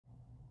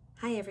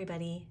Hi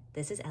everybody,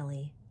 this is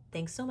Ellie.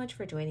 Thanks so much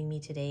for joining me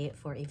today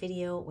for a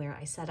video where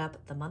I set up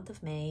the month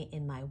of May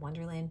in my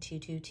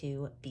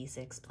Wonderland222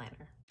 B6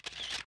 planner.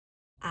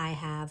 I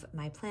have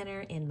my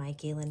planner in my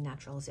Galen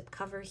natural zip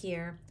cover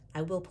here.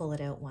 I will pull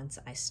it out once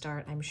I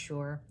start, I'm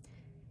sure.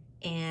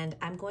 And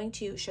I'm going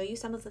to show you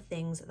some of the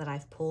things that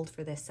I've pulled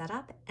for this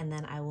setup, and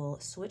then I will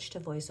switch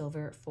to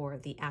voiceover for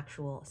the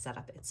actual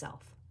setup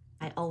itself.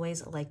 I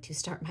always like to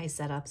start my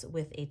setups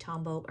with a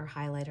Tombow or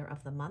highlighter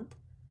of the month.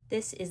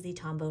 This is the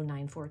Tombow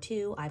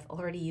 942. I've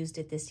already used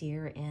it this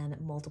year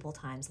and multiple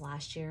times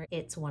last year.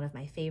 It's one of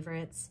my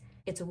favorites.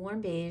 It's a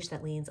warm beige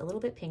that leans a little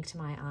bit pink to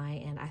my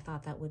eye, and I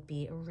thought that would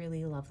be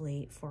really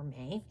lovely for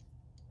May.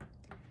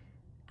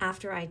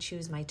 After I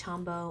choose my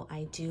Tombow,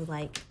 I do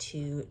like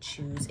to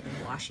choose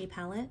a washi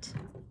palette.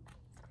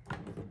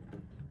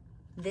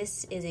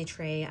 This is a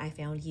tray I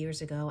found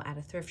years ago at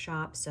a thrift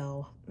shop,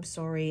 so I'm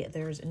sorry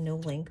there's no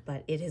link,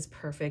 but it is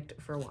perfect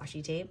for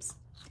washi tapes.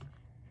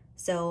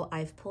 So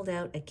I've pulled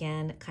out,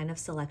 again, kind of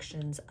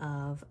selections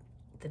of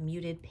the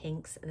muted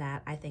pinks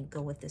that I think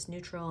go with this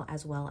neutral,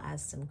 as well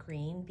as some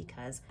green,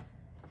 because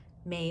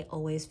May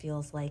always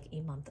feels like a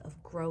month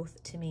of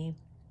growth to me.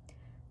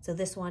 So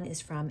this one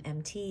is from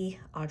MT,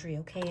 Audrey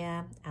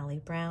Okea,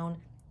 Ali Brown.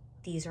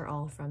 These are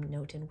all from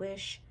Note and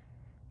Wish,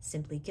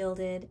 Simply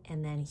Gilded,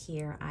 and then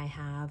here I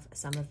have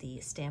some of the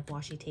stamp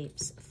washi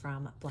tapes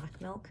from Black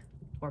Milk,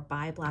 or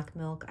by Black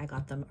Milk. I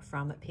got them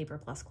from Paper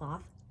Plus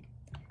Cloth.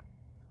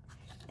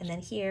 And then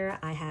here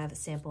I have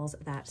samples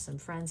that some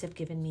friends have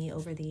given me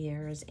over the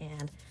years,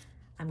 and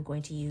I'm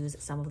going to use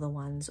some of the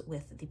ones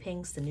with the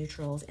pinks, the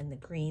neutrals, and the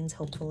greens,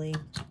 hopefully.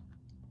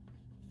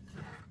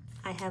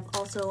 I have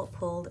also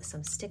pulled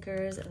some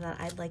stickers that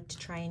I'd like to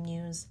try and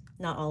use.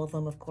 Not all of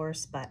them, of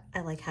course, but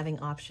I like having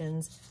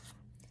options.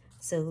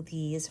 So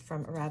these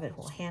from Rabbit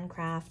Hole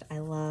Handcraft. I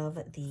love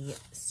the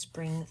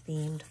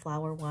spring-themed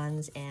flower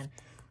ones, and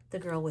the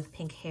girl with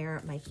pink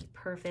hair might be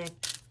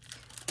perfect.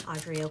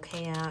 Audrey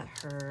Okea,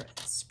 her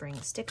spring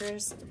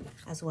stickers,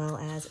 as well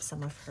as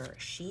some of her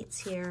sheets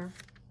here.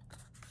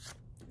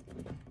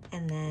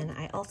 And then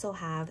I also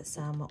have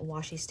some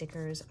washi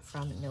stickers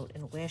from Note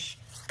and Wish.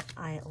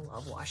 I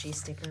love washi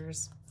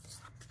stickers.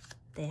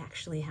 They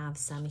actually have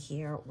some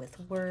here with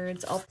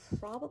words. I'll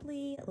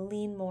probably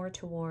lean more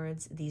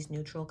towards these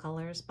neutral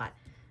colors, but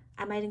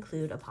I might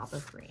include a pop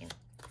of green.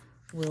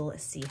 We'll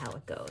see how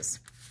it goes.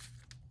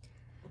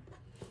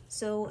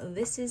 So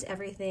this is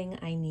everything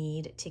I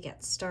need to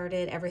get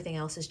started. Everything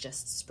else is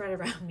just spread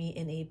around me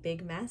in a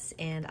big mess,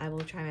 and I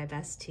will try my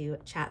best to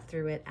chat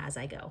through it as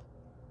I go.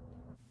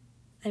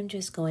 I'm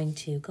just going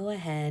to go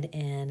ahead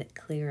and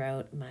clear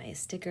out my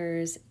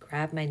stickers,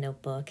 grab my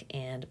notebook,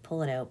 and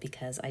pull it out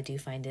because I do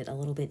find it a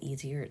little bit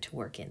easier to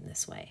work in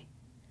this way.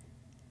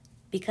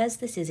 Because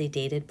this is a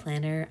dated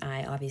planner,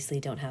 I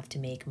obviously don't have to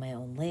make my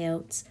own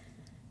layouts.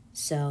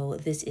 So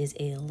this is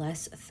a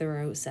less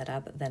thorough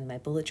setup than my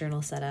bullet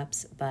journal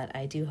setups, but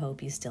I do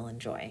hope you still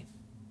enjoy.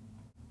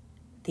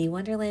 The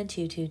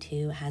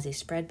Wonderland222 has a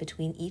spread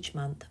between each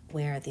month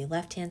where the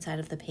left-hand side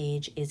of the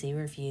page is a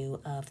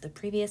review of the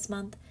previous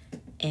month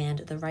and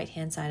the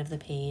right-hand side of the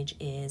page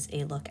is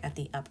a look at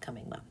the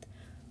upcoming month.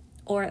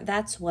 Or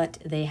that's what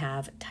they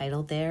have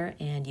titled there,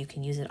 and you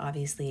can use it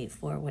obviously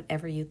for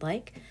whatever you'd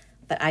like,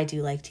 but I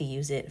do like to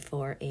use it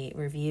for a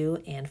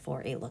review and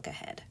for a look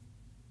ahead.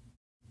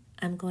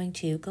 I'm going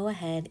to go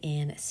ahead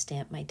and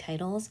stamp my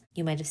titles.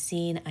 You might have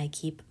seen I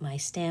keep my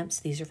stamps,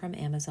 these are from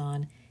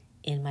Amazon,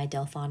 in my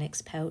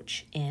Delfonics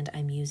pouch, and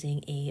I'm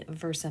using a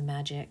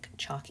VersaMagic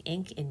chalk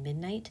ink in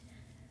Midnight.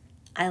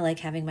 I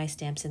like having my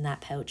stamps in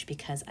that pouch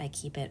because I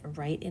keep it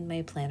right in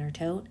my planner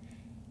tote,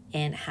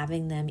 and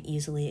having them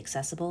easily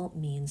accessible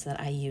means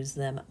that I use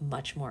them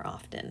much more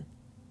often.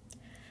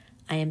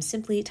 I am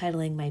simply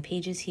titling my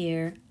pages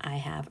here. I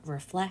have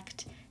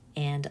Reflect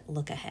and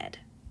Look Ahead.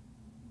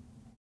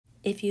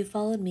 If you've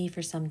followed me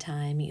for some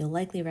time, you'll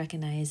likely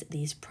recognize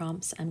these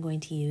prompts I'm going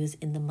to use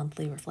in the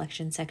monthly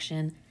reflection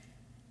section.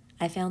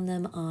 I found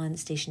them on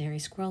Stationary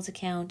Squirrel's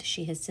account.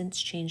 She has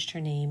since changed her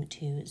name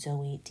to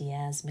Zoe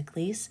Diaz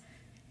McLeese,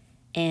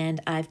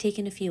 and I've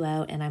taken a few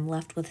out and I'm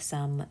left with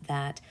some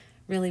that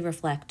really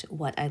reflect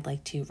what I'd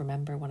like to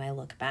remember when I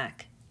look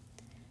back.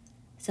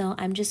 So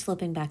I'm just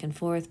flipping back and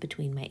forth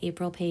between my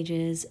April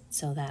pages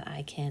so that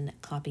I can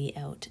copy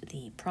out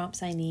the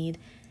prompts I need.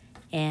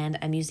 And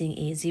I'm using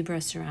a Zebra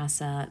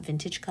Sarasa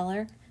vintage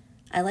color.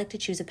 I like to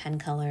choose a pen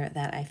color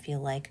that I feel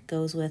like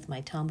goes with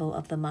my Tombow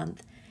of the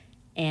month,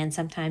 and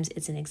sometimes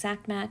it's an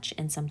exact match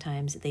and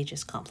sometimes they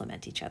just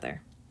complement each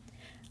other.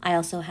 I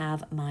also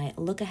have my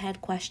look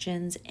ahead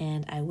questions,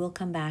 and I will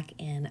come back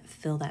and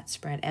fill that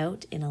spread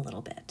out in a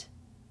little bit.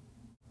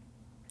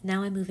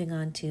 Now I'm moving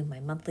on to my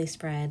monthly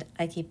spread.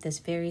 I keep this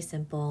very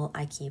simple.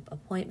 I keep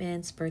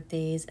appointments,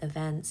 birthdays,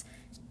 events,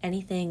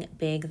 anything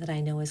big that I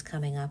know is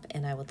coming up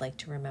and I would like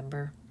to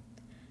remember.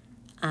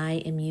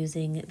 I am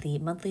using the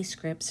monthly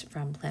scripts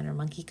from Planner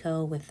Monkey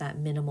Co. with that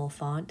minimal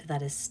font.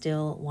 That is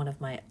still one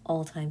of my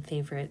all-time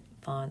favorite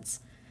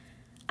fonts.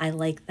 I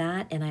like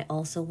that, and I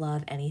also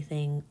love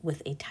anything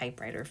with a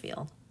typewriter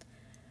feel.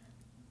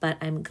 but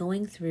I'm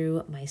going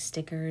through my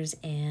stickers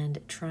and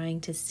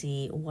trying to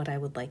see what I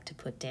would like to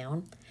put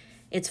down.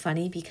 It's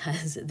funny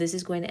because this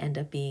is going to end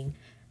up being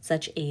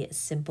such a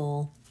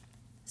simple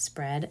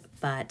spread,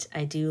 but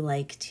I do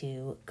like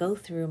to go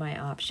through my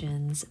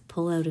options,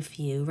 pull out a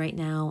few. Right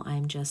now,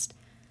 I'm just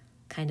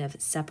kind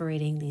of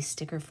separating these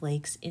sticker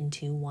flakes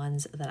into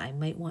ones that I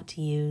might want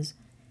to use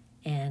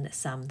and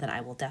some that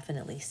I will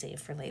definitely save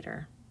for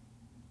later.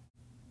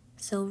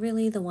 So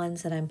really the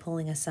ones that I'm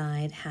pulling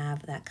aside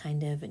have that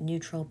kind of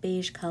neutral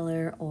beige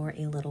color or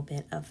a little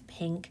bit of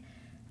pink.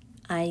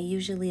 I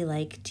usually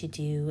like to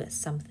do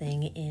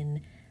something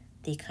in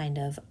the kind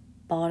of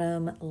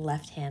bottom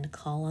left-hand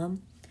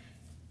column,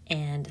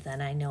 and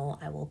then I know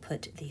I will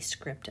put the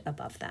script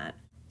above that.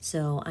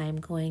 So I'm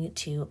going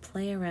to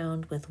play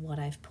around with what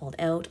I've pulled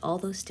out. All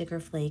those sticker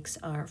flakes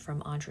are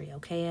from Audrey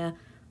Okea.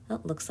 Oh,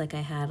 looks like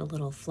I had a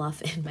little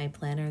fluff in my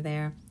planner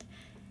there.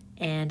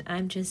 And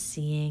I'm just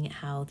seeing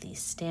how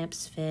these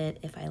stamps fit,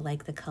 if I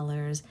like the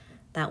colors.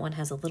 That one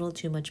has a little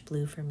too much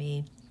blue for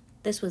me.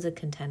 This was a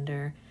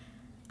contender.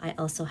 I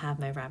also have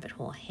my rabbit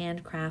hole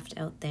handcraft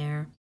out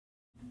there.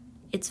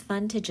 It's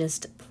fun to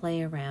just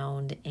play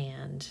around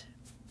and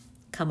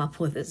come up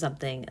with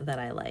something that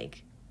I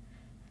like.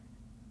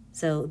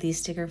 So these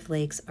sticker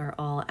flakes are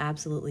all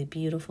absolutely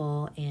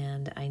beautiful,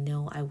 and I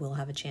know I will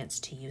have a chance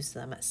to use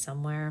them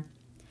somewhere.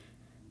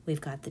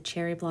 We've got the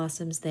cherry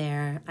blossoms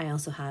there. I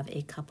also have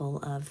a couple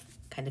of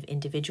kind of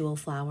individual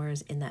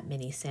flowers in that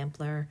mini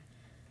sampler.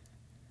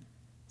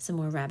 Some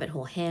more rabbit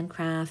hole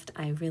handcraft.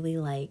 I really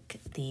like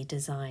the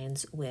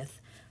designs with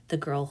the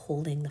girl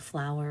holding the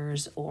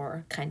flowers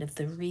or kind of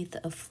the wreath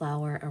of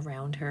flower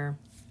around her.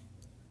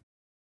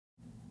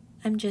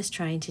 I'm just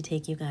trying to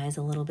take you guys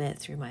a little bit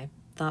through my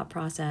thought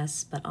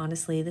process, but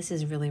honestly, this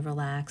is really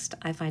relaxed.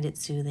 I find it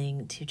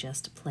soothing to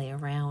just play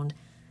around.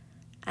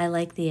 I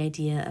like the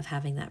idea of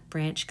having that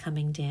branch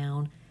coming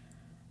down,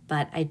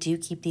 but I do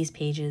keep these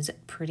pages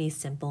pretty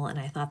simple, and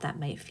I thought that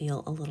might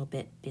feel a little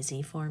bit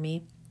busy for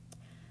me.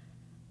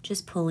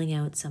 Just pulling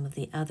out some of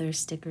the other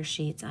sticker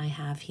sheets I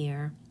have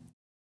here.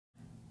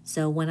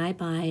 So when I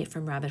buy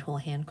from Rabbit Hole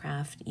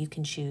Handcraft, you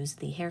can choose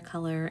the hair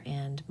color,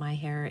 and my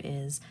hair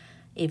is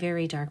a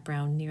very dark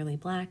brown, nearly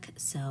black,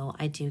 so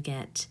I do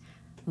get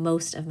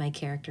most of my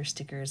character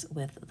stickers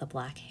with the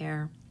black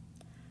hair.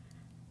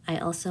 I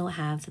also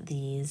have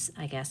these,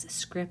 I guess,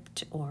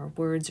 script or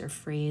words or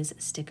phrase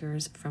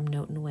stickers from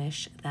Note and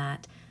Wish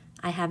that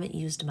I haven't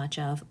used much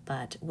of,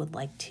 but would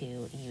like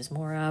to use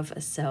more of,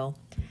 so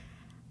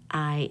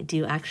I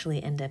do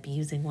actually end up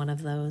using one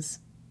of those.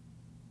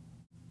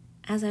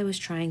 As I was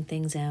trying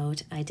things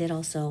out, I did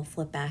also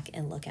flip back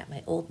and look at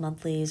my old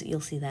monthlies. You'll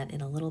see that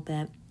in a little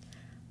bit.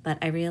 But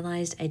I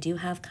realized I do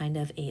have kind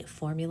of a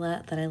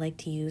formula that I like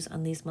to use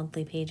on these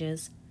monthly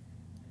pages.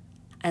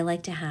 I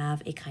like to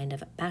have a kind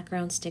of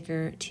background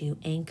sticker to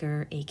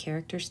anchor a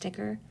character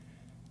sticker,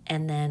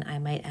 and then I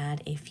might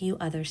add a few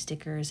other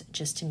stickers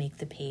just to make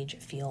the page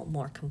feel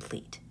more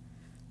complete.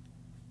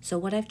 So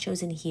what I've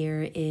chosen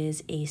here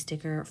is a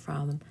sticker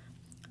from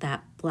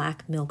that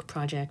Black Milk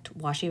Project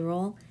washi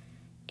roll,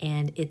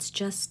 and it's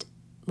just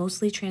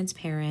mostly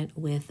transparent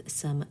with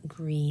some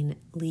green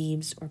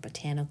leaves or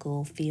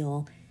botanical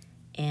feel,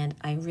 and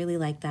I really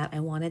like that. I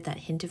wanted that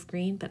hint of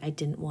green, but I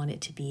didn't want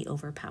it to be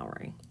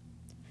overpowering.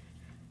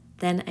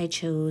 Then I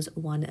chose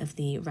one of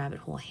the Rabbit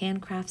Hole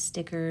Handcraft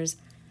stickers,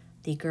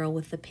 the girl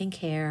with the pink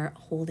hair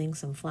holding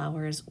some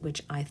flowers,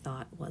 which I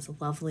thought was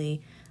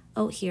lovely.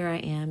 Oh, here I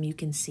am. You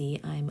can see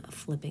I'm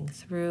flipping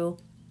through,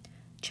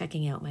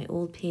 checking out my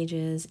old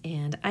pages,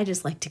 and I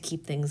just like to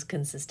keep things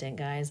consistent,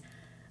 guys.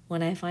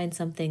 When I find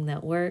something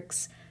that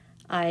works,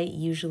 I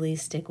usually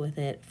stick with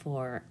it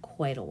for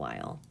quite a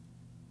while.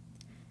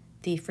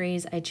 The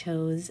phrase I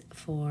chose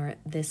for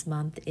this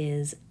month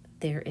is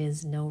 "there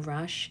is no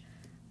rush,"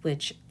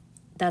 which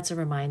that's a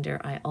reminder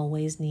I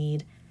always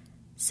need.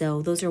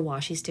 So those are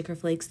washi sticker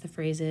flakes, the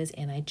phrases,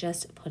 and I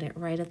just put it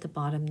right at the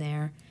bottom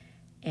there,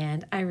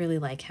 and I really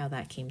like how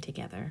that came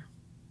together.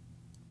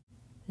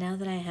 Now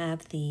that I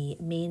have the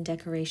main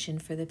decoration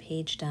for the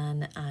page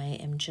done, I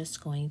am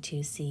just going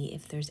to see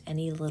if there's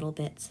any little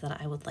bits that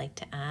I would like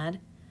to add.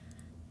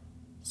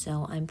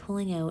 So I'm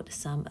pulling out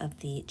some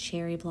of the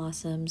cherry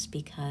blossoms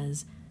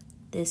because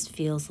this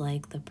feels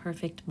like the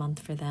perfect month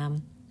for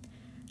them.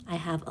 I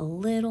have a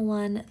little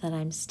one that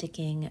I'm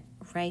sticking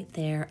right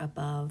there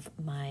above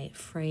my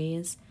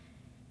phrase,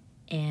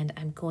 and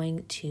I'm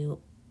going to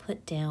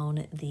put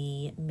down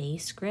the May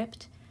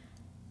script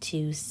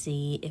to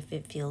see if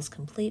it feels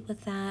complete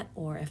with that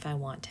or if I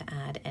want to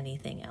add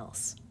anything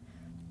else.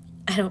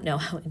 I don't know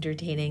how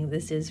entertaining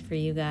this is for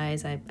you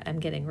guys. I'm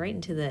getting right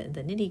into the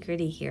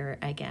nitty-gritty here,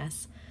 I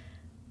guess,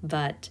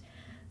 but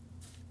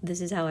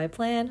this is how I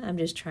plan. I'm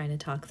just trying to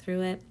talk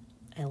through it.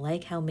 I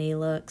like how May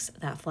looks.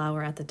 That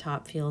flower at the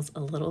top feels a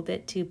little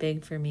bit too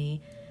big for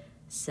me,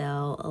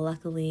 so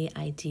luckily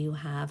I do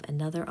have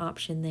another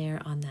option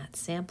there on that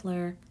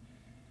sampler,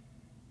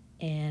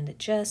 and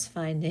just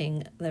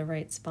finding the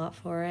right spot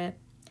for it,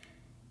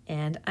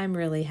 and I'm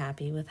really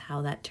happy with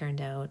how that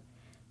turned out.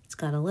 It's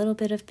got a little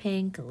bit of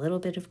pink, a little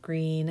bit of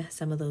green,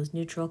 some of those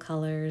neutral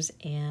colors,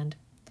 and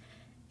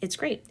it's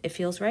great. It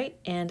feels right,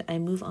 and I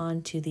move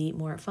on to the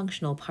more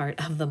functional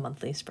part of the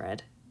monthly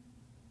spread.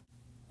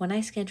 When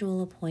I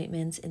schedule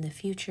appointments in the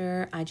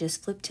future, I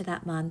just flip to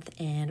that month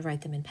and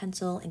write them in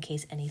pencil in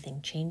case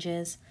anything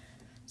changes.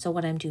 So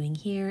what I'm doing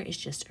here is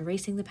just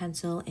erasing the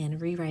pencil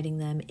and rewriting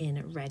them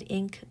in red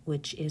ink,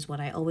 which is what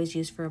I always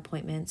use for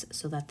appointments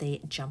so that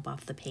they jump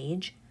off the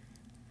page.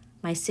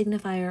 My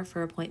signifier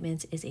for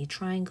appointments is a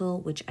triangle,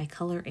 which I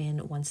color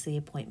in once the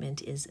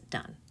appointment is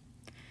done.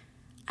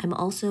 I'm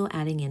also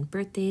adding in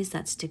birthdays.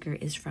 That sticker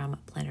is from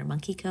Planner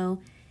Monkey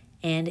Co.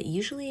 And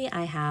usually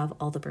I have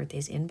all the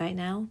birthdays in by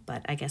now,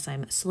 but I guess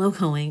I'm slow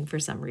going for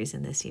some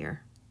reason this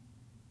year.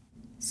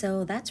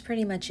 So that's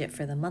pretty much it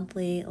for the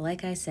monthly.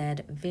 Like I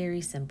said, very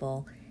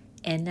simple.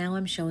 And now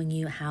I'm showing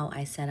you how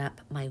I set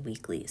up my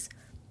weeklies.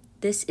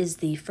 This is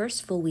the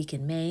first full week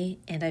in May,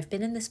 and I've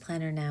been in this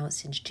planner now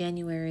since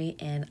January,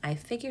 and I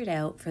figured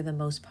out for the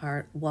most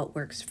part what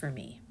works for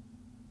me.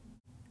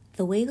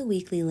 The way the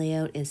weekly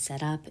layout is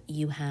set up,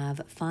 you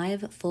have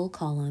 5 full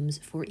columns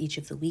for each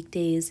of the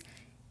weekdays,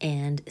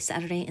 and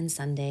Saturday and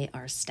Sunday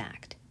are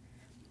stacked.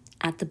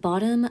 At the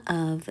bottom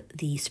of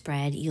the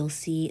spread, you'll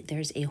see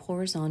there's a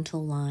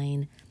horizontal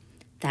line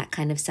that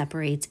kind of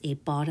separates a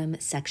bottom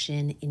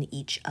section in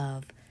each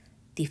of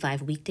the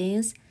 5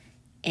 weekdays.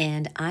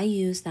 And I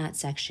use that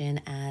section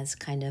as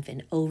kind of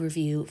an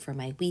overview for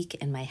my week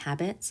and my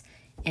habits,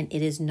 and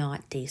it is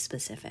not day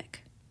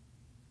specific.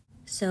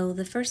 So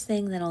the first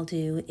thing that I'll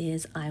do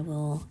is I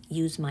will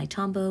use my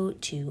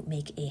Tombow to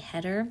make a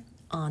header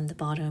on the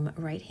bottom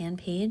right-hand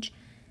page.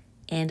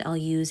 And I'll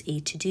use a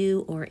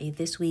to-do or a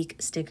this week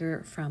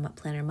sticker from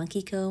Planner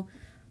Monkey Co.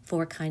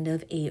 for kind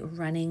of a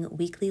running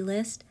weekly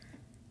list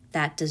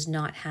that does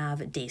not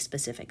have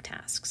day-specific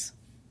tasks.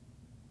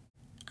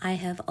 I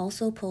have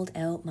also pulled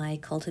out my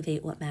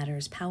Cultivate What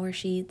Matters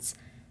PowerSheets.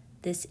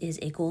 This is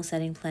a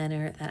goal-setting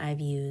planner that I've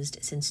used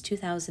since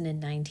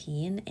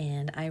 2019,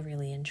 and I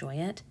really enjoy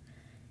it.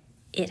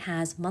 It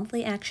has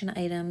monthly action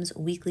items,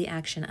 weekly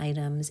action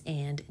items,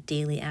 and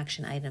daily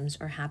action items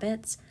or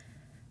habits.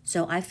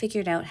 So I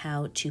figured out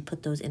how to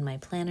put those in my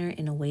planner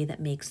in a way that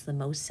makes the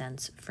most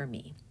sense for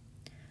me.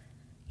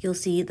 You'll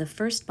see the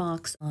first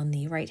box on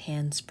the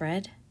right-hand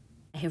spread.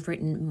 I have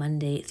written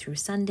Monday through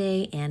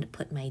Sunday and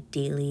put my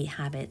daily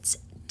habits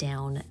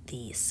down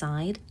the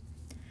side.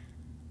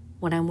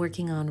 What I'm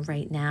working on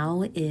right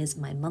now is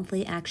my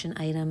monthly action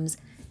items,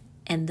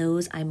 and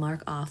those I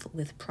mark off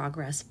with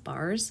progress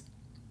bars.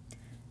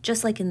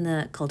 Just like in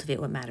the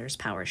Cultivate What Matters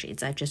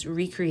PowerSheets, I've just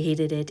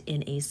recreated it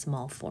in a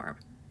small form.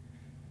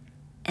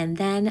 And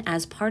then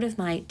as part of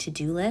my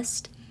to-do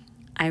list,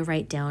 I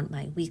write down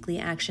my weekly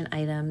action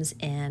items,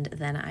 and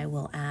then I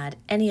will add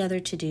any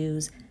other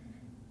to-dos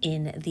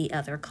in the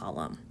other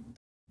column.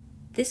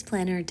 This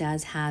planner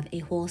does have a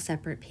whole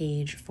separate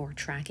page for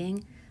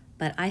tracking,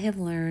 but I have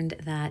learned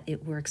that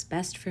it works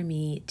best for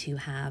me to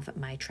have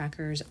my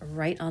trackers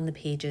right on the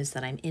pages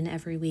that I'm in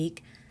every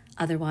week.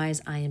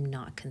 Otherwise, I am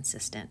not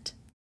consistent.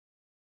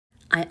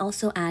 I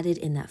also added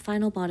in that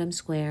final bottom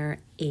square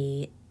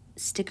a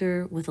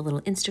sticker with a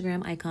little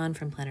Instagram icon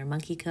from Planner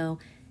Monkey Co.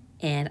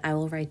 And I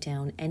will write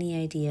down any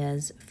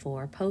ideas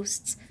for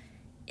posts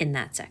in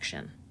that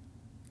section.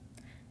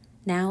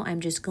 Now I'm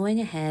just going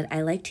ahead.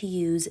 I like to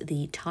use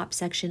the top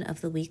section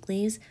of the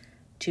weeklies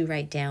to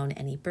write down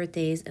any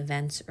birthdays,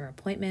 events, or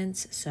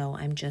appointments. So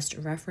I'm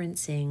just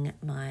referencing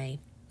my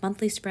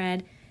monthly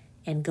spread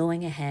and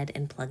going ahead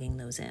and plugging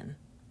those in.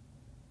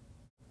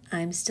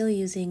 I'm still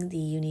using the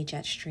Uni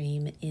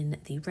Jetstream in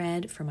the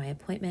red for my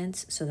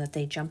appointments so that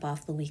they jump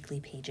off the weekly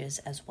pages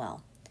as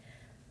well.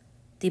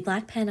 The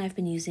black pen I've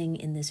been using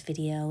in this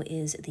video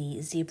is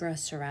the Zebra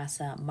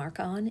Sarasa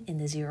Mark-On in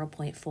the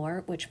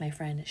 0.4, which my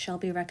friend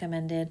Shelby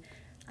recommended.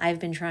 I've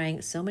been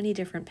trying so many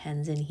different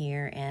pens in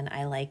here, and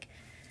I like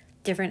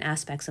different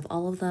aspects of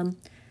all of them.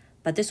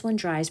 But this one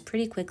dries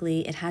pretty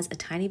quickly. It has a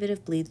tiny bit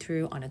of bleed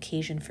through on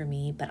occasion for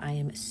me, but I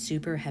am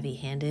super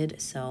heavy-handed,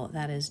 so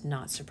that is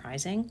not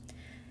surprising.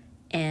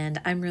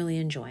 And I'm really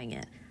enjoying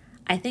it.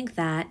 I think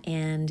that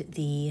and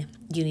the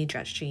Uni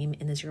Jetstream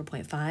in the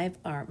 0.5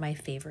 are my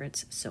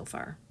favorites so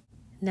far.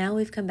 Now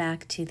we've come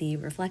back to the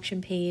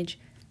reflection page.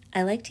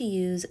 I like to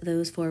use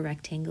those 4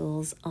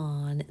 rectangles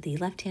on the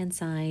left-hand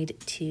side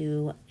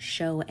to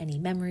show any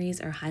memories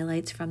or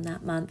highlights from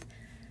that month.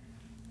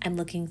 I'm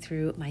looking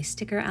through my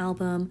sticker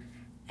album.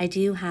 I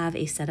do have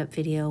a setup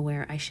video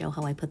where I show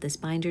how I put this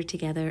binder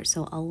together,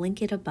 so I'll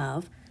link it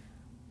above.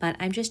 But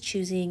I'm just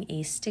choosing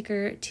a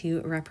sticker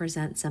to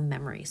represent some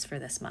memories for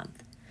this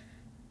month.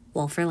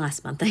 Well, for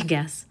last month, I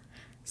guess.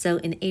 So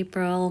in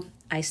April,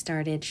 I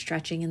started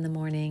stretching in the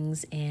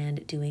mornings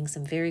and doing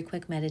some very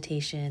quick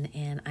meditation,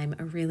 and I'm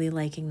really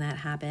liking that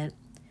habit.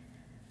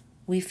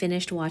 We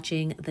finished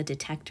watching The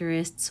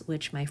Detectorists,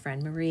 which my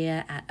friend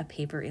Maria at A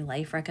Papery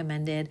Life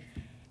recommended,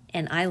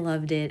 and I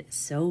loved it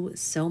so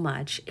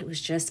much. It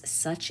was just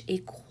such a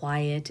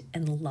quiet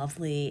and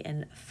lovely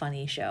and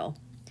funny show.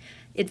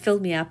 It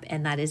filled me up,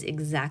 and that is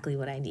exactly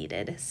what I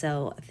needed.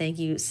 So thank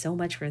you so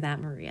much for that,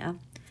 Maria.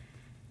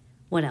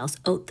 What else?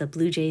 Oh, the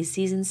Blue Jays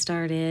season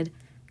started.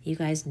 You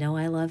guys know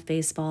I love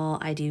baseball.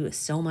 I do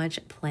so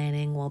much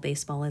planning while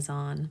baseball is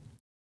on.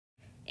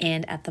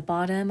 And at the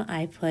bottom,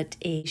 I put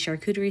a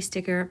charcuterie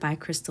sticker by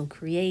Crystal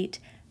Create,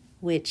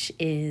 which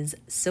is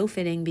so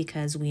fitting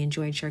because we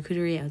enjoyed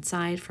charcuterie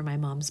outside for my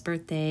mom's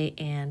birthday,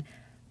 and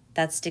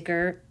that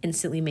sticker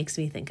instantly makes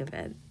me think of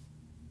it.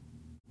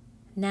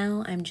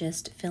 Now I'm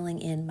just filling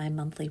in my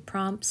monthly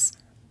prompts.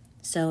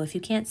 So if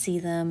you can't see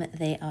them,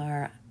 they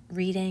are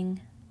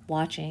reading,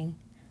 watching,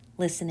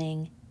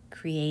 listening,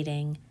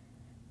 creating,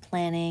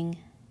 planning,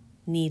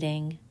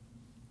 needing,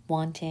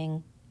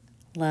 wanting,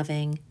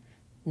 loving,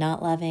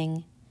 not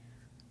loving,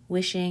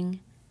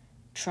 wishing,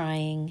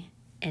 trying,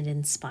 and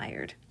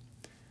inspired.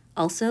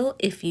 Also,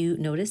 if you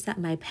notice that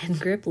my pen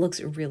grip looks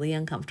really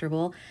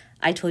uncomfortable,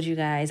 I told you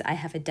guys I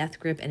have a death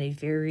grip and a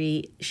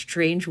very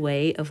strange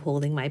way of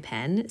holding my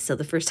pen. So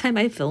the first time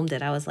I filmed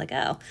it, I was like,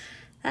 oh,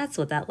 that's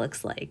what that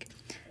looks like.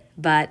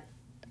 But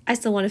I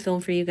still want to film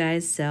for you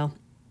guys, so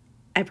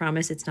I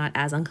promise it's not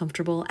as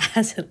uncomfortable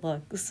as it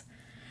looks.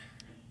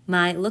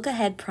 My look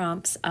ahead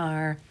prompts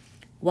are: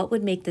 what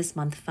would make this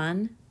month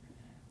fun?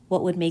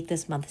 What would make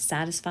this month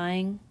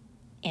satisfying?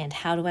 And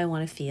how do I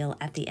want to feel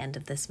at the end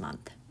of this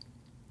month?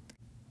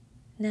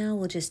 Now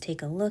we'll just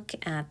take a look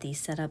at the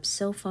setup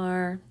so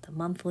far, the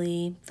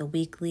monthly, the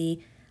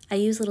weekly. I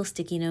use little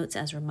sticky notes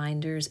as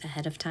reminders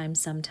ahead of time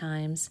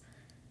sometimes.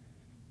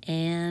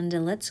 And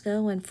let's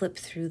go and flip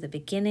through the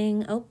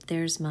beginning. Oh,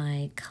 there's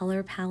my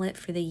color palette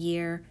for the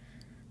year.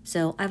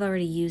 So I've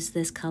already used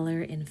this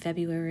color in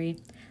February.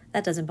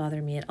 That doesn't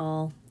bother me at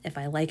all. If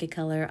I like a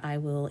color, I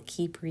will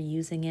keep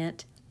reusing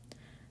it.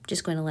 I'm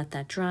just going to let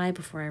that dry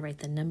before I write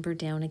the number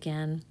down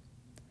again.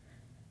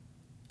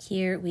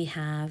 Here we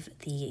have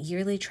the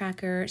yearly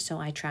tracker, so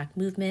I track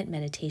movement,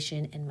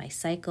 meditation, and my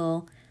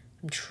cycle.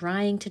 I'm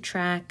trying to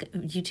track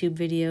YouTube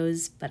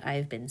videos, but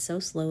I've been so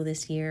slow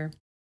this year.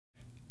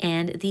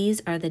 And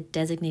these are the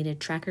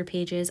designated tracker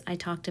pages I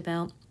talked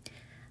about.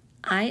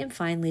 I am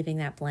fine leaving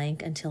that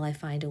blank until I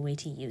find a way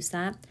to use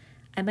that.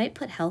 I might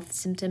put health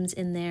symptoms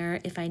in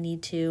there if I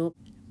need to,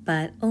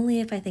 but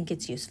only if I think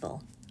it's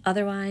useful.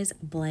 Otherwise,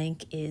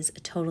 blank is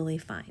totally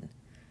fine.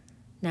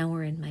 Now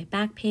we're in my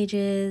back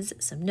pages,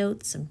 some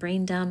notes, some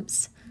brain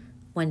dumps.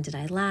 When did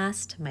I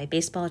last? My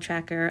baseball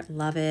tracker,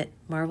 love it.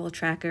 Marvel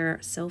tracker,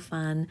 so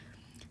fun.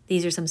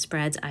 These are some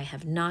spreads I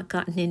have not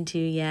gotten into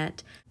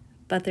yet,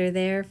 but they're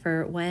there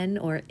for when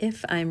or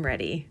if I'm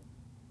ready.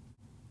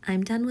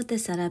 I'm done with the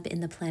setup in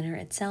the planner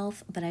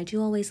itself, but I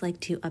do always like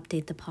to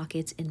update the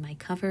pockets in my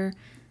cover.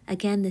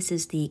 Again, this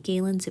is the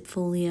Galen Zip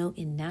Folio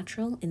in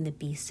Natural in the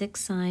B6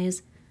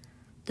 size.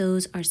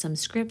 Those are some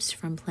scripts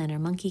from Planner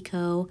Monkey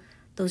Co.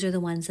 Those are the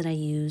ones that I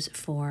use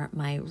for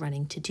my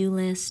running to-do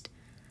list.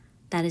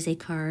 That is a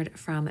card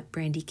from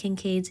Brandy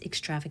Kincaid's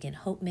Extravagant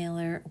Hope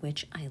Mailer,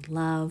 which I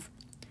love.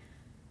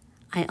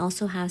 I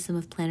also have some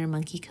of Planner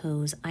Monkey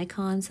Co.'s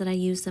icons that I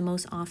use the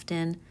most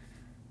often.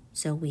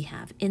 So we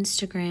have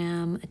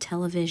Instagram, a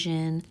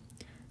television,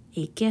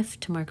 a gift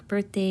to mark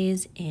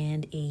birthdays,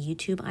 and a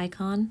YouTube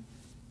icon.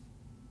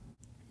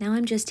 Now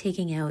I'm just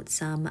taking out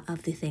some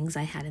of the things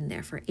I had in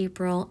there for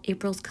April.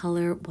 April's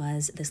color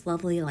was this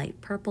lovely light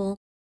purple.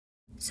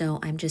 So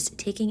I'm just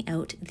taking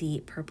out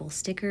the purple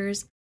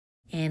stickers,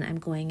 and I'm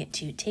going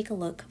to take a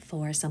look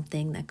for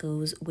something that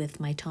goes with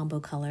my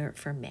Tombow color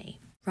for May.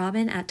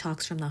 Robin at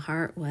Talks from the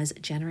Heart was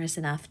generous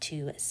enough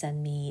to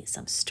send me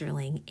some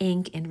sterling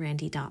ink and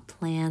Randy Dot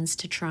plans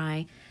to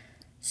try.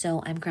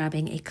 So I'm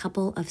grabbing a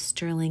couple of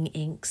sterling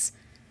inks,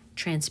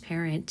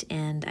 transparent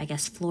and I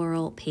guess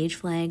floral page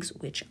flags,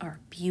 which are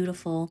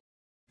beautiful.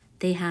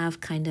 They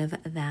have kind of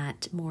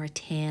that more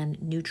tan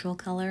neutral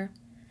color.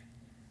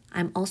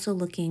 I'm also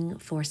looking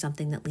for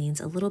something that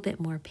leans a little bit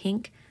more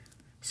pink.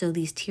 So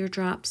these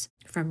teardrops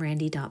from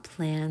Randy Dot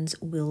plans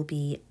will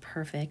be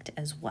perfect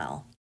as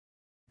well.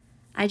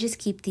 I just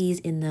keep these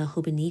in the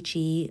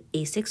Hobonichi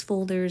A6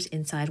 folders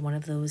inside one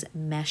of those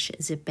mesh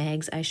zip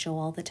bags I show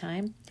all the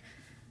time.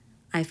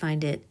 I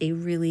find it a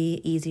really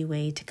easy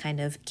way to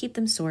kind of keep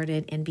them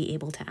sorted and be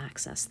able to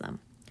access them.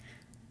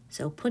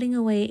 So putting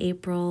away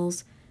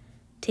April's,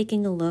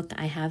 taking a look,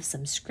 I have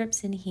some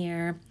scripts in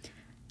here.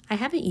 I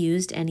haven't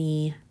used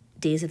any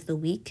days of the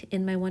week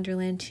in my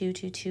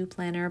Wonderland222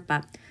 planner,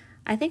 but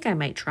I think I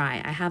might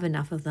try. I have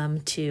enough of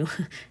them to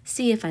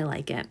see if I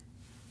like it.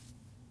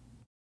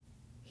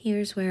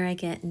 Here's where I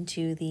get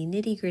into the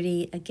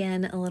nitty-gritty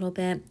again a little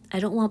bit. I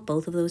don't want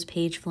both of those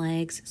page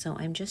flags, so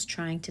I'm just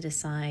trying to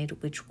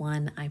decide which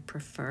one I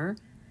prefer.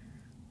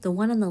 The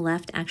one on the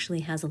left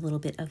actually has a little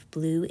bit of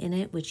blue in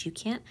it, which you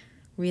can't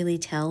really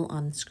tell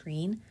on the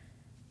screen,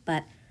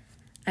 but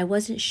I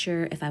wasn't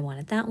sure if I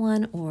wanted that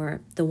one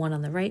or the one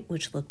on the right,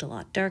 which looked a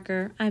lot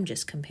darker. I'm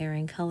just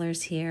comparing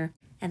colors here.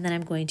 And then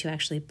I'm going to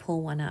actually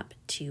pull one up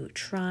to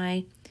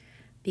try.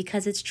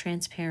 Because it's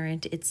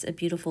transparent, it's a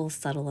beautiful,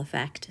 subtle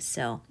effect.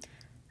 So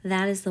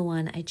that is the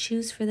one I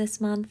choose for this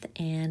month.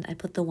 And I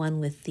put the one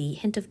with the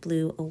hint of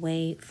blue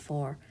away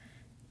for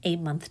a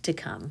month to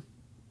come.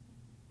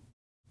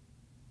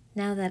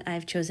 Now that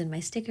I've chosen my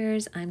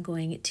stickers, I'm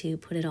going to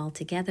put it all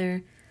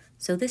together.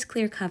 So this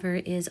clear cover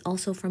is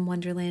also from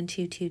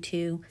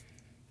Wonderland222,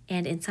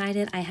 and inside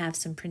it I have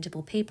some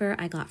printable paper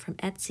I got from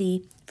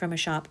Etsy from a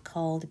shop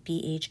called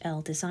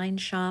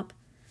bhldesignsshop.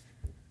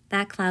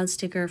 That cloud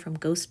sticker from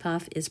Ghost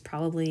Puff is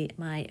probably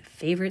my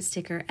favorite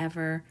sticker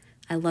ever.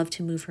 I love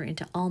to move her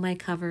into all my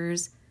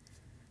covers.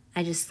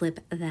 I just slip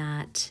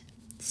that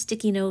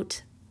sticky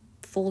note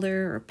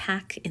folder or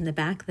pack in the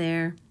back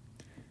there.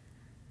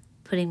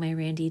 Putting my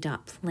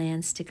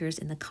Randy.plan stickers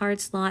in the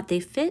card slot. They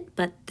fit,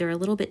 but they're a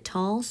little bit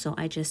tall, so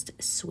I just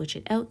switch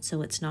it out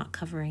so it's not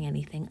covering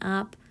anything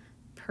up.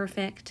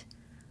 Perfect.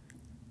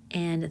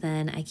 And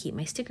then I keep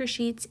my sticker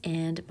sheets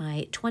and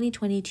my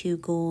 2022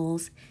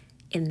 goals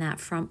in that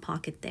front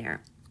pocket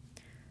there.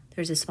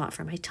 There's a spot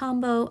for my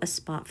Tombow, a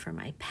spot for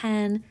my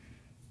pen,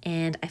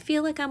 and I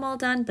feel like I'm all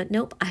done, but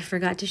nope, I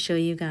forgot to show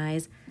you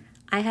guys.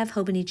 I have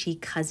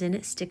Hobonichi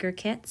cousin sticker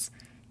kits,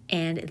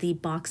 and the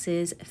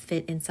boxes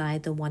fit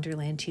inside the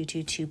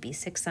Wonderland222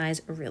 B6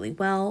 size really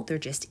well. They're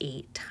just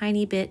a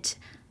tiny bit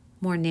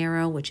more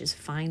narrow, which is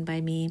fine by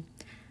me.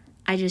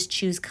 I just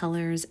choose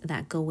colors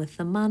that go with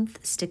the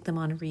month, stick them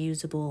on a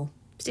reusable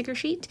sticker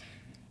sheet,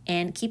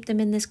 and keep them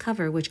in this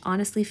cover, which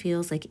honestly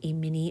feels like a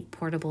mini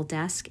portable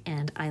desk,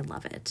 and I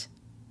love it.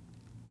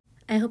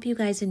 I hope you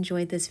guys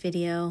enjoyed this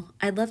video.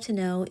 I'd love to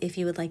know if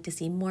you would like to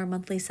see more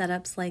monthly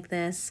setups like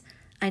this.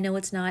 I know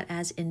it's not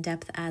as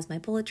in-depth as my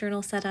bullet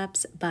journal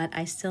setups, but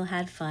I still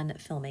had fun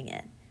filming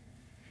it.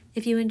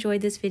 If you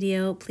enjoyed this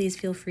video, please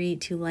feel free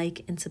to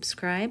like and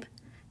subscribe.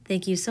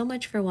 Thank you so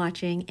much for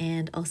watching,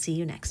 and I'll see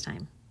you next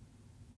time.